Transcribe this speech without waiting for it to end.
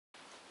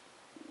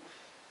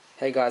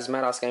Hey guys,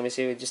 Matt Gamers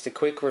here with just a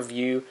quick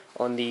review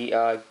on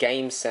the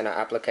Game Center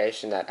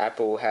application that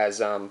Apple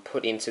has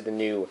put into the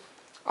new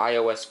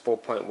iOS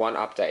 4.1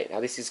 update. Now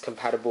this is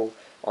compatible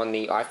on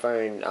the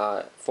iPhone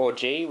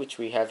 4G, which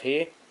we have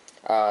here,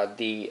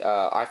 the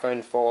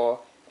iPhone 4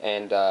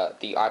 and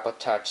the iPod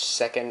Touch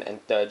 2nd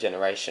and 3rd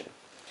generation.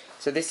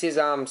 So this is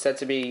said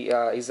to be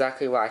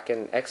exactly like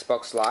an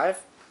Xbox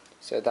Live.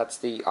 So that's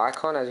the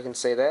icon, as you can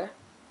see there.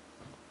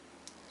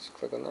 Just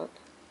click on that.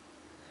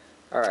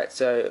 Alright,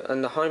 so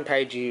on the home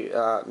page,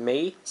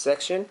 me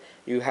section,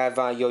 you have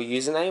your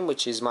username,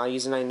 which is my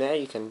username there.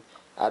 You can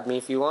add me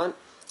if you want.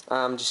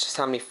 Just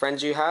how many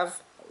friends you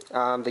have,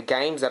 the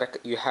games that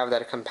you have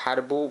that are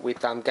compatible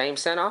with Game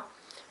Center,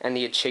 and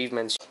the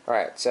achievements.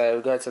 Alright, so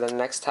we go to the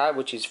next tab,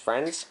 which is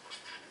friends.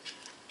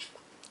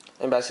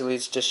 And basically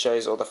it just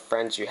shows all the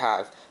friends you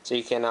have. So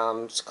you can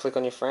just click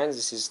on your friends.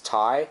 This is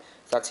Ty.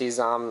 That's his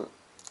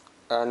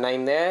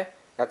name there.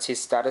 That's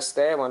his status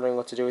there, wondering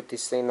what to do with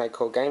this thing they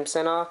call Game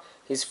Center,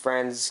 his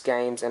friends,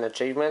 games, and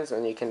achievements,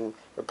 and you can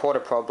report a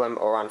problem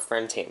or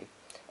unfriend him.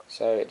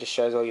 So it just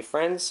shows all your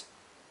friends.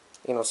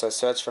 You can also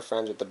search for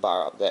friends with the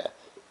bar up there.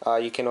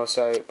 You can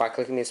also, by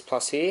clicking this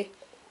plus here,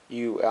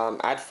 you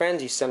add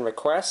friends, you send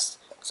requests.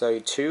 So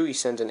you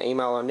send an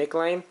email or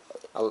nickname,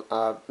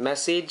 a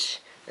message,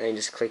 and you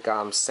just click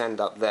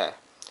send up there.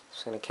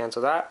 Just going to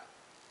cancel that.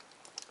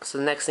 So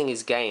the next thing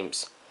is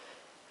games.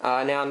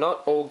 Now,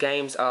 not all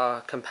games are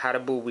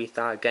compatible with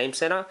Game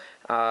Center.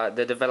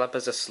 The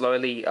developers are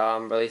slowly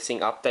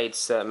releasing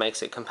updates that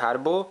makes it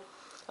compatible.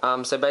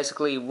 So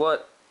basically,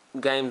 what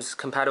games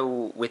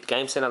compatible with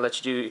Game Center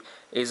lets you do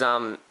is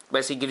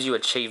basically gives you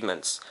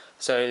achievements.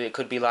 So it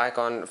could be like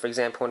for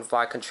example, on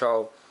Flight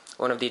Control,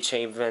 one of the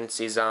achievements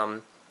is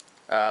land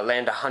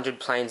 100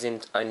 planes in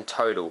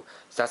total.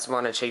 So that's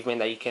one achievement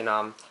that you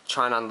can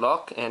try and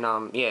unlock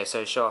and yeah,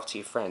 so show off to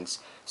your friends.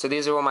 So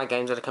these are all my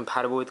games that are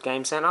compatible with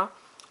Game Center.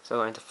 So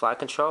going to Flight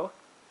Control.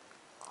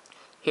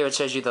 Here it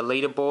shows you the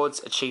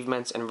leaderboards,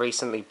 achievements, and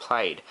recently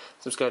played.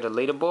 So let's go to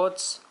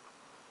leaderboards.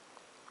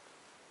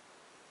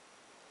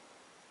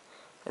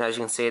 And as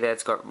you can see there,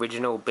 it's got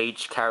Regional,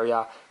 Beach,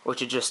 Carrier,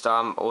 which are just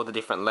all the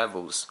different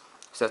levels.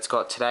 So it's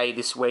got today,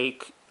 this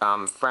week,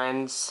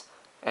 friends,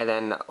 and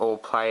then all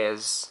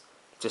players,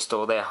 just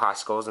all their high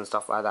scores and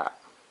stuff like that.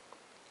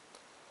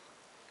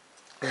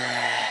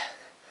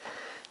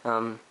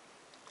 Under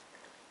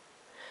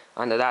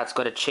that, it's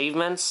got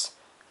achievements.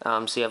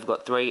 So I've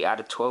got 3 out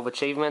of 12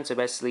 achievements. So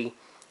basically,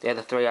 they're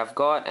the 3 I've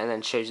got, and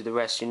then shows you the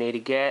rest you need to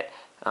get.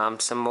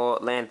 Some more: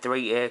 land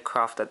 3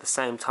 aircraft at the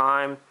same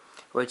time,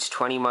 reach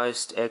 20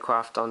 most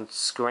aircraft on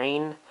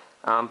screen,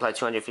 play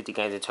 250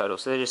 games in total.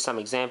 So they're just some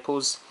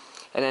examples.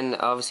 And then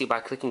obviously by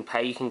clicking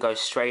pay, you can go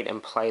straight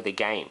and play the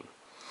game.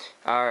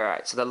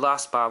 Alright, so the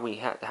last bar we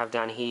have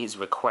down here is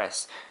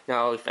requests.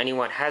 Now, if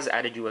anyone has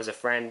added you as a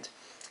friend,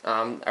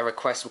 a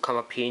request will come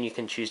up here and you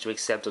can choose to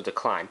accept or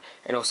decline.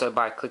 And also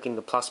by clicking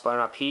the plus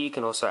button up here, you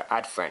can also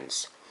add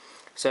friends.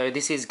 So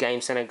this is Game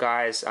Center,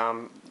 guys.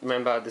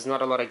 Remember, there's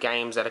not a lot of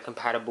games that are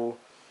compatible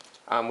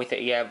with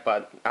it yet,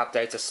 but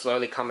updates are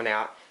slowly coming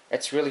out.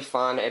 It's really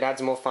fun. It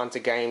adds more fun to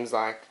games,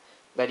 like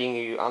letting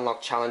you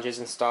unlock challenges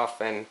and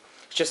stuff, and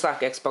it's just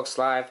like Xbox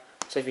Live.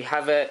 So if you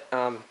have it,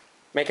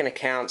 make an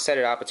account, set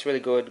it up. It's really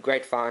good,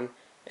 great fun,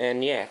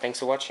 and yeah,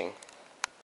 thanks for watching.